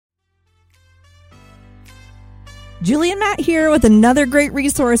Julie and Matt here with another great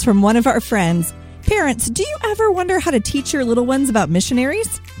resource from one of our friends. Parents, do you ever wonder how to teach your little ones about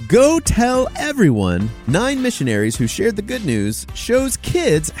missionaries? Go Tell Everyone, 9 missionaries who shared the good news, shows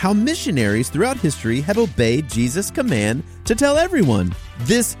kids how missionaries throughout history have obeyed Jesus' command to tell everyone.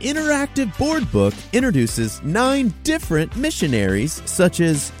 This interactive board book introduces 9 different missionaries, such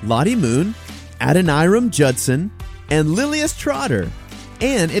as Lottie Moon, Adoniram Judson, and Lilias Trotter.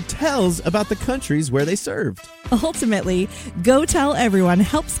 And it tells about the countries where they served. Ultimately, Go Tell Everyone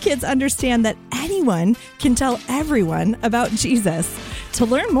helps kids understand that anyone can tell everyone about Jesus. To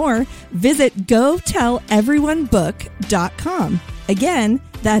learn more, visit gotelleveryonebook.com. Again,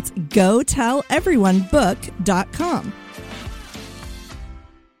 that's gotelleveryonebook.com.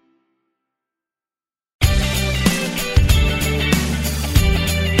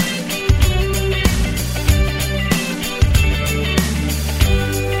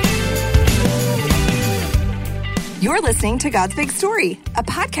 You're listening to God's Big Story, a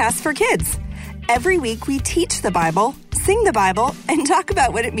podcast for kids. Every week we teach the Bible, sing the Bible, and talk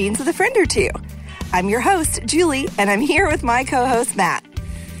about what it means with a friend or two. I'm your host, Julie, and I'm here with my co-host, Matt.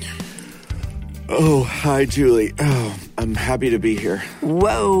 Oh, hi, Julie. Oh, I'm happy to be here.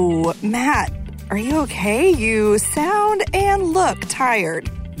 Whoa, Matt, are you okay? You sound and look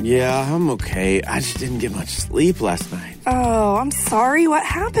tired. Yeah, I'm okay. I just didn't get much sleep last night. Oh, I'm sorry. What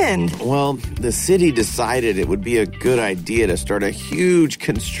happened? Well, the city decided it would be a good idea to start a huge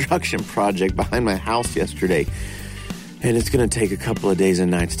construction project behind my house yesterday. And it's going to take a couple of days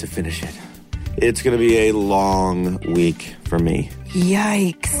and nights to finish it. It's going to be a long week for me.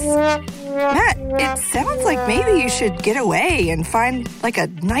 Yikes. Matt, it sounds like maybe you should get away and find like a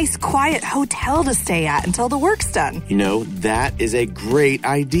nice quiet hotel to stay at until the work's done. You know, that is a great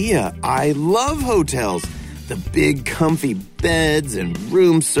idea. I love hotels. The big comfy beds and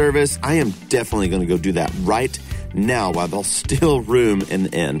room service. I am definitely going to go do that right now while there's still room in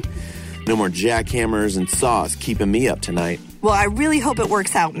the inn. No more jackhammers and saws keeping me up tonight. Well, I really hope it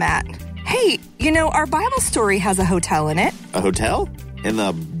works out, Matt. Hey, you know, our Bible story has a hotel in it. A hotel? In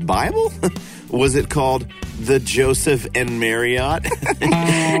the Bible? Was it called the Joseph and Marriott?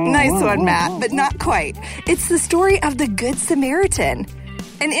 Nice one, Matt, but not quite. It's the story of the Good Samaritan.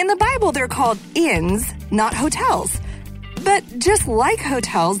 And in the Bible, they're called inns, not hotels. But just like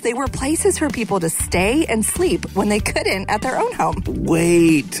hotels, they were places for people to stay and sleep when they couldn't at their own home.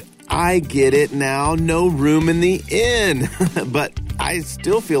 Wait, I get it now. No room in the inn. But I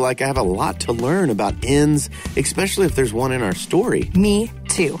still feel like I have a lot to learn about inns, especially if there's one in our story. Me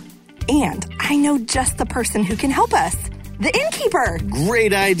too. And I know just the person who can help us. The innkeeper.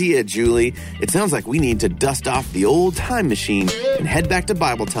 Great idea, Julie. It sounds like we need to dust off the old time machine and head back to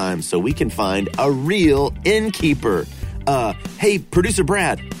Bible time so we can find a real innkeeper. Hey, producer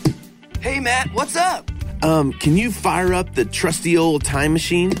Brad. Hey, Matt, what's up? Can you fire up the trusty old time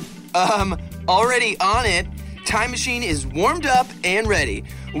machine? Already on it. Time machine is warmed up and ready.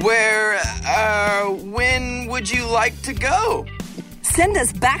 When would you like to go? Send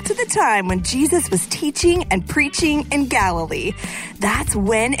us back to the time when Jesus was teaching and preaching in Galilee. That's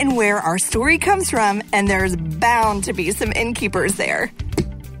when and where our story comes from, and there's bound to be some innkeepers there.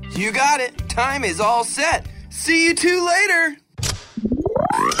 You got it. Time is all set. See you two later.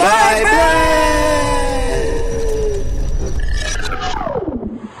 Bye, Brad!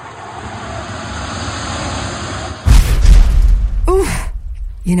 Oof.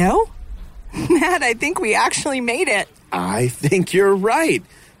 You know, Matt, I think we actually made it. I think you're right.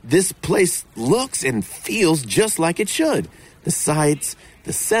 This place looks and feels just like it should. The sights,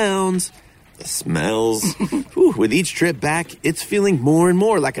 the sounds, the smells. Whew, with each trip back, it's feeling more and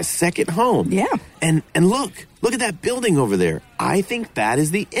more like a second home. Yeah. And look at that building over there. I think that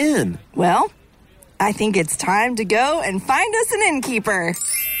is the inn. Well, I think it's time to go and find us an innkeeper.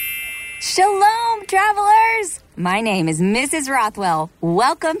 Shalom, travelers! My name is Mrs. Rothwell.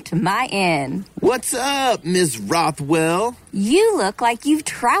 Welcome to my inn. What's up, Miss Rothwell? You look like you've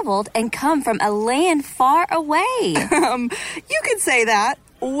traveled and come from a land far away. You could say that.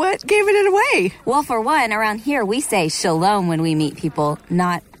 What gave it away? Well, for one, around here we say shalom when we meet people,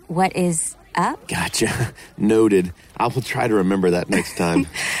 not what is up. Gotcha. Noted. I will try to remember that next time.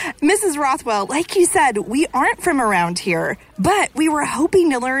 Mrs. Rothwell, like you said, we aren't from around here, but we were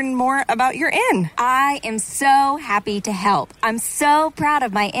hoping to learn more about your inn. I am so happy to help. I'm so proud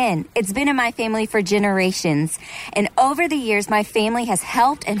of my inn. It's been in my family for generations. And over the years, my family has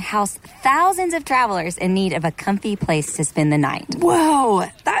helped and housed thousands of travelers in need of a comfy place to spend the night. Whoa,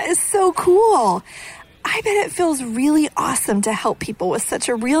 that is so cool. I bet it feels really awesome to help people with such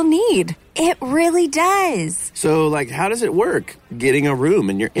a real need. It really does. So, how does it work, getting a room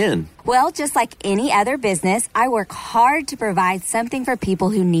in your inn? Well, just like any other business, I work hard to provide something for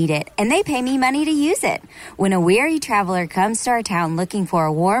people who need it, and they pay me money to use it. When a weary traveler comes to our town looking for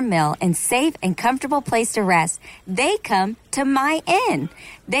a warm meal and safe and comfortable place to rest, they come to my inn.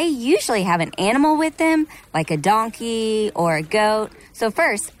 They usually have an animal with them, like a donkey or a goat. So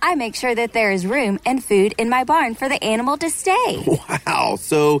first, I make sure that there is room and food in my barn for the animal to stay. Wow,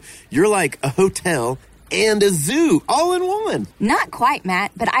 so you're like a hotel and a zoo all in one. Not quite,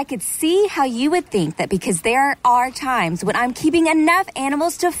 Matt, but I could see how you would think that because there are times when I'm keeping enough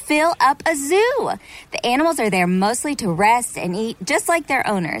animals to fill up a zoo. The animals are there mostly to rest and eat, just like their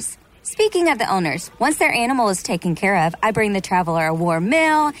owners. Speaking of the owners, once their animal is taken care of, I bring the traveler a warm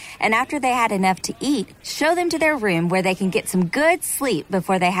meal, and after they had enough to eat, show them to their room where they can get some good sleep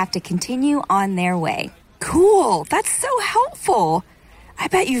before they have to continue on their way. Cool. That's so helpful. I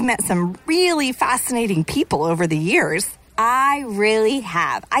bet you've met some really fascinating people over the years. I really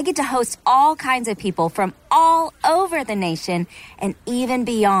have. I get to host all kinds of people from all over the nation and even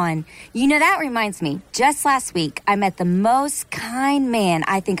beyond. You know, that reminds me, just last week, I met the most kind man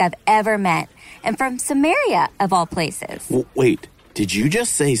I think I've ever met, and from Samaria, of all places. Wait, did you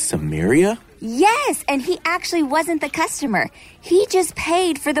just say Samaria? Yes, and he actually wasn't the customer. He just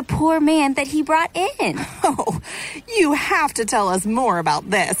paid for the poor man that he brought in. Oh, you have to tell us more about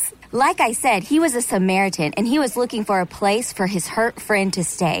this. Like I said, he was a Samaritan, and he was looking for a place for his hurt friend to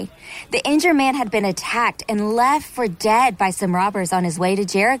stay. The injured man had been attacked and left for dead by some robbers on his way to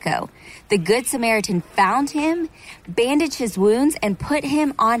Jericho. The Good Samaritan found him, bandaged his wounds, and put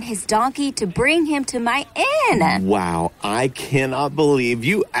him on his donkey to bring him to my inn. Wow, I cannot believe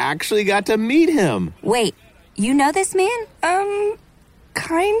you actually got to meet him. Wait, you know this man?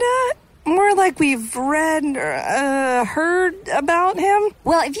 Kinda. More like we've read or heard about him.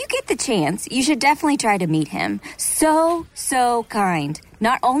 Well, if you get the chance, you should definitely try to meet him. So kind.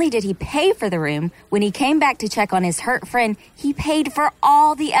 Not only did he pay for the room, when he came back to check on his hurt friend, he paid for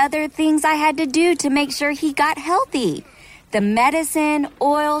all the other things I had to do to make sure he got healthy. The medicine,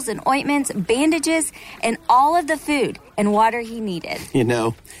 oils and ointments, bandages, and all of the food and water he needed. You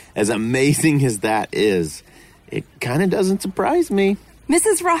know, as amazing as that is, it kind of doesn't surprise me.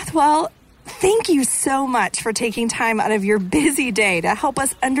 Mrs. Rothwell, thank you so much for taking time out of your busy day to help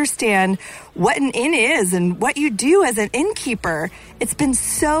us understand what an inn is and what you do as an innkeeper. It's been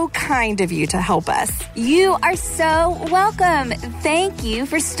so kind of you to help us. You are so welcome. Thank you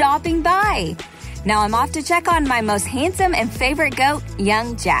for stopping by. Now I'm off to check on my most handsome and favorite goat,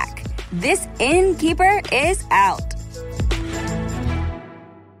 young Jack. This innkeeper is out.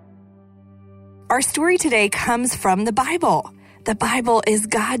 Our story today comes from the Bible. The Bible is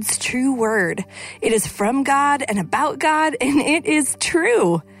God's true word. It is from God and about God, and it is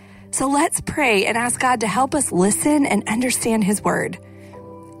true. So let's pray and ask God to help us listen and understand his word.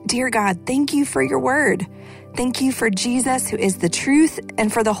 Dear God, thank you for your word. Thank you for Jesus, who is the truth,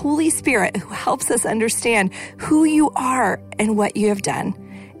 and for the Holy Spirit, who helps us understand who you are and what you have done.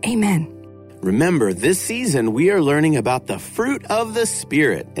 Amen. Remember, this season we are learning about the fruit of the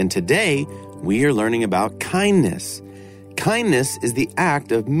Spirit, and today we are learning about kindness. Kindness is the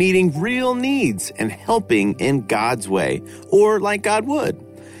act of meeting real needs and helping in God's way, or like God would.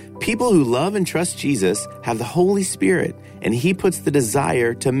 People who love and trust Jesus have the Holy Spirit, and he puts the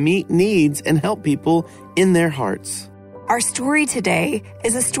desire to meet needs and help people in their hearts. Our story today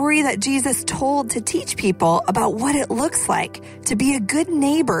is a story that Jesus told to teach people about what it looks like to be a good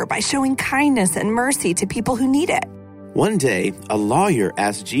neighbor by showing kindness and mercy to people who need it. One day, a lawyer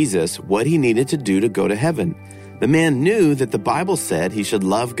asked Jesus what he needed to do to go to heaven. The man knew that the Bible said he should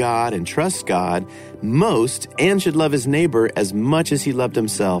love God and trust God most and should love his neighbor as much as he loved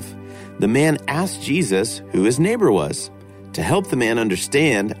himself. The man asked Jesus who his neighbor was. To help the man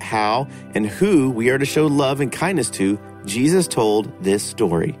understand how and who we are to show love and kindness to, Jesus told this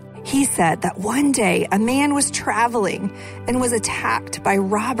story. He said that one day a man was traveling and was attacked by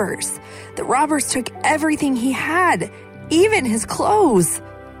robbers. The robbers took everything he had, even his clothes.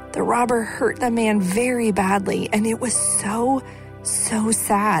 The robber hurt the man very badly, and it was so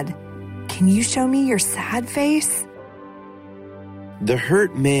sad. Can you show me your sad face? The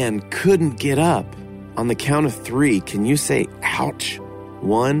hurt man couldn't get up. On the count of 3, can you say, ouch?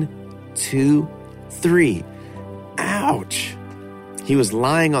 1, 2, 3. Ouch! He was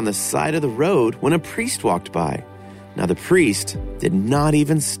lying on the side of the road when a priest walked by. Now, the priest did not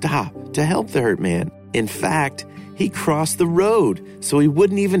even stop to help the hurt man. In fact, he crossed the road so he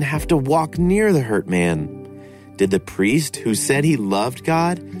wouldn't even have to walk near the hurt man. Did the priest who said he loved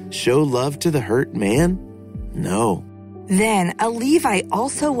God show love to the hurt man? No. Then a Levite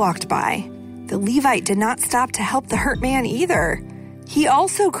also walked by. The Levite did not stop to help the hurt man either. He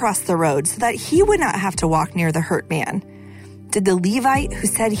also crossed the road so that he would not have to walk near the hurt man. Did the Levite, who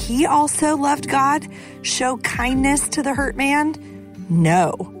said he also loved God, show kindness to the hurt man?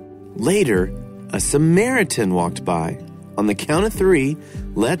 No. Later, a Samaritan walked by. On the count of 3,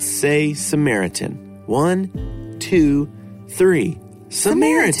 let's say Samaritan. 1, 2, 3.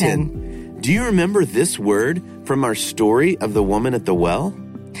 Samaritan. Do you remember this word from our story of the woman at the well?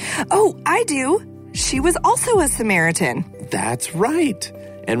 Oh, I do. She was also a Samaritan. That's right.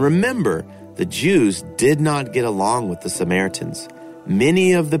 And remember, the Jews did not get along with the Samaritans.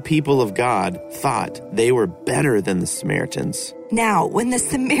 Many of the people of God thought they were better than the Samaritans. Now, when the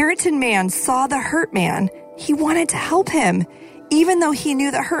Samaritan man saw the hurt man, he wanted to help him, even though he knew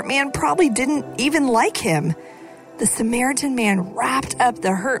the hurt man probably didn't even like him. The Samaritan man wrapped up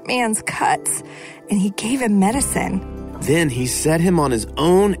the hurt man's cuts, and he gave him medicine. Then he set him on his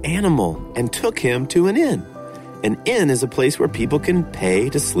own animal and took him to an inn. An inn is a place where people can pay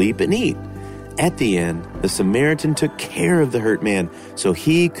to sleep and eat. At the inn, the Samaritan took care of the hurt man so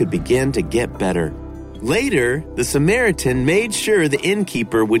he could begin to get better. Later, the Samaritan made sure the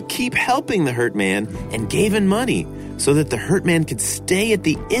innkeeper would keep helping the hurt man and gave him money so that the hurt man could stay at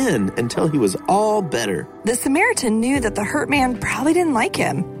the inn until he was all better. The Samaritan knew that the hurt man probably didn't like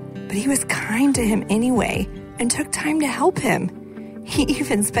him, but he was kind to him anyway and took time to help him. He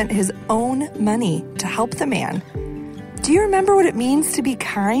even spent his own money to help the man. Do you remember what it means to be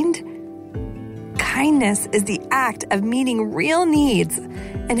kind? Kindness is the act of meeting real needs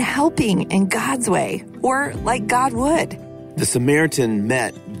and helping in God's way, or like God would. The Samaritan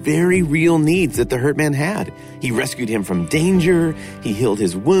met very real needs that the hurt man had. He rescued him from danger, he healed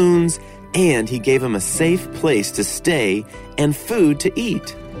his wounds, and he gave him a safe place to stay and food to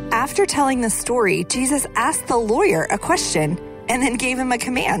eat. After telling the story, Jesus asked the lawyer a question and then gave him a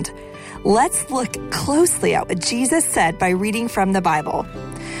command. Let's look closely at what Jesus said by reading from the Bible.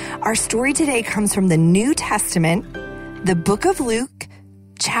 Our story today comes from the New Testament, the book of Luke,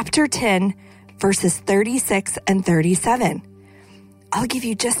 chapter 10, verses 36 and 37. I'll give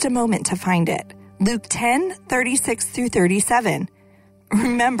you just a moment to find it. Luke 10, 36 through 37.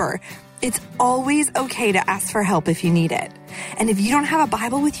 Remember, it's always okay to ask for help if you need it. And if you don't have a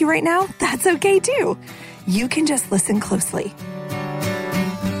Bible with you right now, that's okay too. You can just listen closely.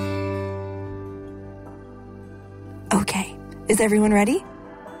 Okay, is everyone ready?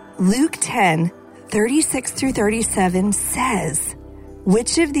 Luke 10, 36 through 37 says,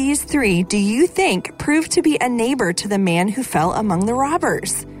 "Which of these 3 do you think proved to be a neighbor to the man who fell among the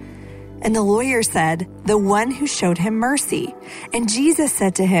robbers?" And the lawyer said, "The one who showed him mercy." And Jesus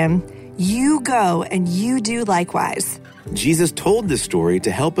said to him, "You go and you do likewise." Jesus told this story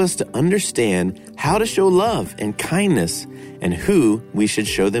to help us to understand how to show love and kindness and who we should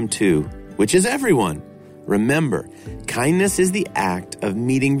show them to, which is everyone. Remember, kindness is the act of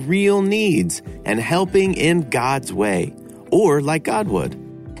meeting real needs and helping in God's way, or like God would.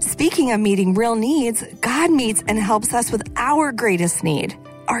 Speaking of meeting real needs, God meets and helps us with our greatest need,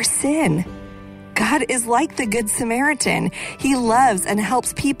 our sin. God is like the Good Samaritan. He loves and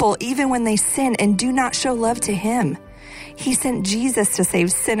helps people even when they sin and do not show love to Him. He sent Jesus to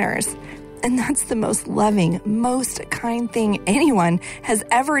save sinners, and that's the most loving, most kind thing anyone has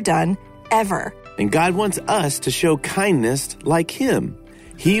ever done, ever. And God wants us to show kindness like Him.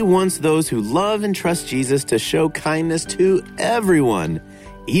 He wants those who love and trust Jesus to show kindness to everyone,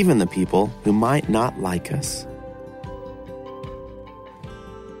 even the people who might not like us.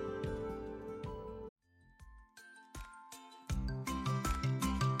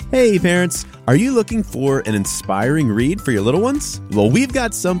 Hey parents, are you looking for an inspiring read for your little ones? Well, we've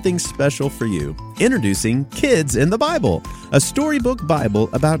got something special for you. Introducing Kids in the Bible, a storybook Bible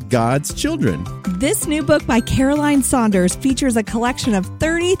about God's children. This new book by Caroline Saunders features a collection of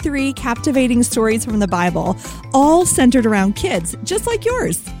 33 captivating stories from the Bible, all centered around kids, just like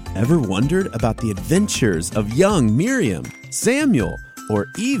yours. Ever wondered about the adventures of young Miriam, Samuel, or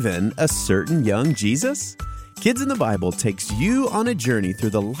even a certain young Jesus? Kids in the Bible takes you on a journey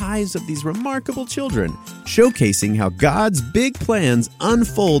through the lives of these remarkable children, showcasing how God's big plans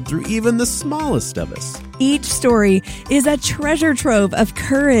unfold through even the smallest of us. Each story is a treasure trove of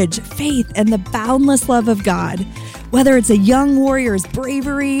courage, faith, and the boundless love of God. Whether it's a young warrior's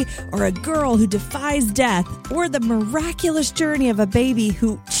bravery, or a girl who defies death, or the miraculous journey of a baby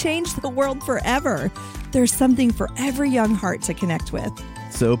who changed the world forever, there's something for every young heart to connect with.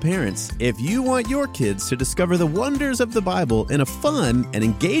 So parents, if you want your kids to discover the wonders of the Bible in a fun and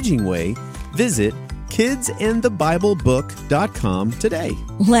engaging way, visit kidsandthebiblebook.com today.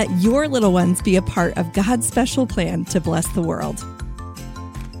 Let your little ones be a part of God's special plan to bless the world.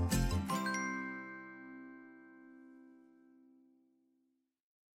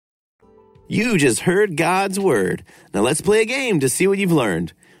 You just heard God's Word. Now let's play a game to see what you've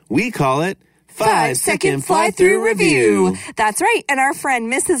learned. We call it 5-Second Fly-Through Review. That's right. And our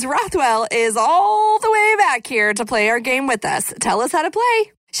friend Mrs. Rothwell is all the way back here to play our game with us. Tell us how to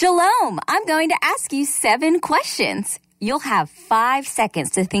play. Shalom! I'm going to ask you 7 questions. You'll have 5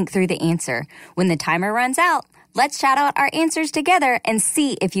 seconds to think through the answer. When the timer runs out, let's shout out our answers together and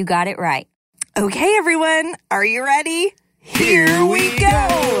see if you got it right. Okay, everyone. Are you ready? Here we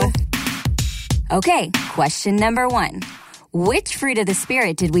go! Okay, question number 1. Which fruit of the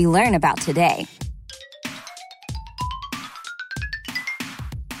Spirit did we learn about today?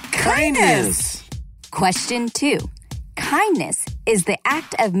 Kindness. Question 2. Kindness is the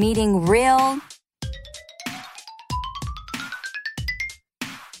act of meeting real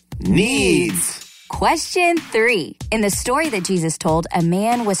needs. Question 3. In the story that Jesus told, a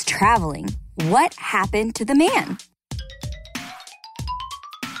man was traveling. What happened to the man?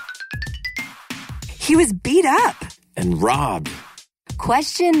 He was beat up. And robbed.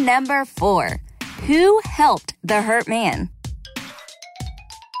 Question number 4. Who helped the hurt man?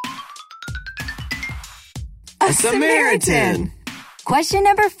 A Samaritan. Question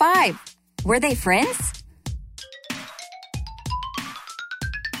number 5. Were they friends?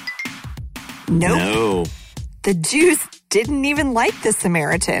 Nope. No. The Jews didn't even like the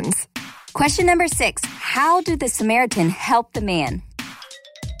Samaritans. Question number 6. How did the Samaritan help the man?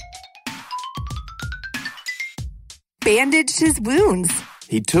 Bandaged his wounds.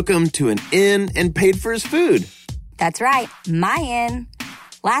 He took him to an inn and paid for his food. That's right, my inn.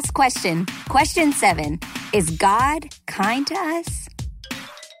 Last question. Question 7. Is God kind to us?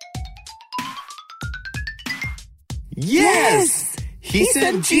 Yes! He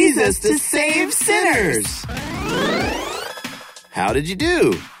sent Jesus to save sinners. How did you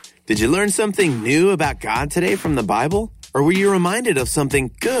do? Did you learn something new about God today from the Bible? Or were you reminded of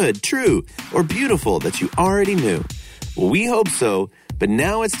something good, true, or beautiful that you already knew? Well, we hope so, but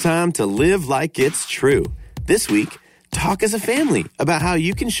now it's time to live like it's true. This week, talk as a family about how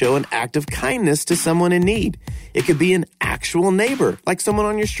you can show an act of kindness to someone in need. It could be an actual neighbor, like someone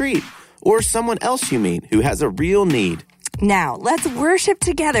on your street, or someone else you meet who has a real need. Now, let's worship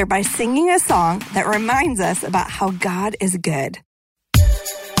together by singing a song that reminds us about how God is good.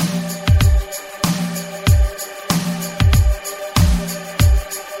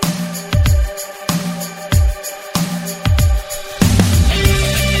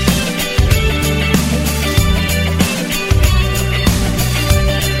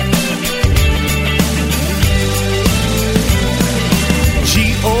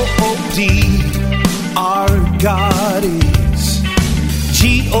 Our God is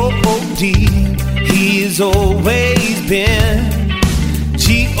G-O-O-D. He has always been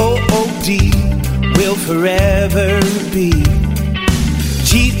G-O-O-D. Will forever be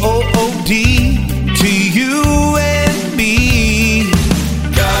G-O-O-D to you and me.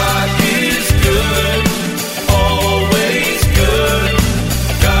 God is good, always good.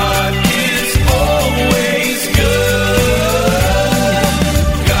 God is always good.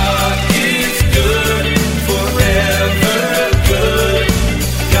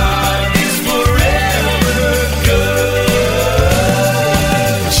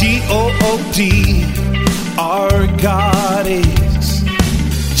 Our God is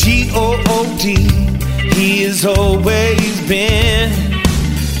G-O-O-D. He has always been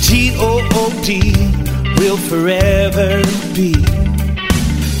G-O-O-D. Will forever be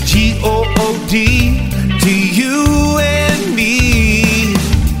G-O-O-D to you and me.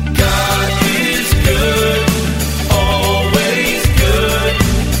 God is good, always good.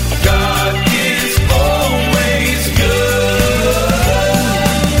 God is always good.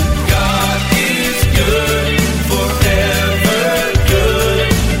 God is good, forever good.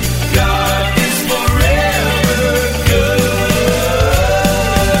 God is forever good.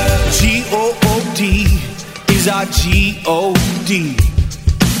 G-O-O-D is our G-O-D.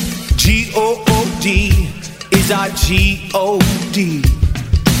 G-O-O-D is our G-O-D.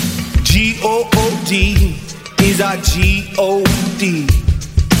 G-O-O-D is our G-O-D.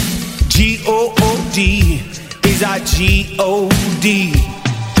 G-O-O-D is our G-O-D.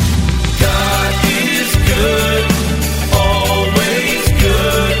 God is good, always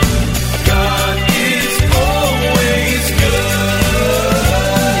good. God is always good.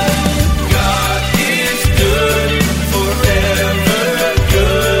 God is good, forever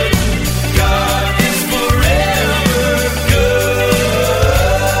good. God is forever good.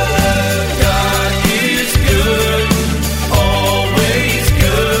 God is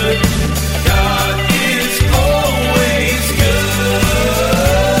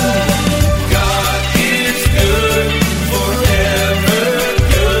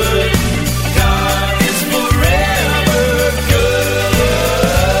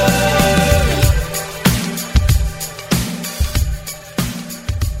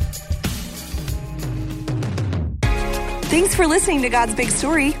listening to God's Big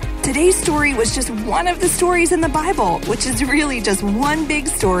Story. Today's story was just one of the stories in the Bible, which is really just one big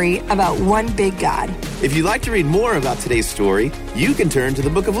story about one big God. If you'd like to read more about today's story, you can turn to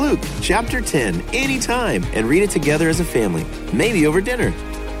the book of Luke, chapter 10, anytime, and read it together as a family, maybe over dinner.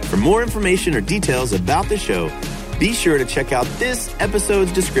 For more information or details about the show, be sure to check out this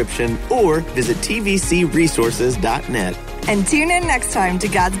episode's description or visit tvcresources.net. And tune in next time to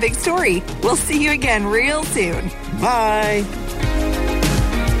God's Big Story. We'll see you again real soon. Bye.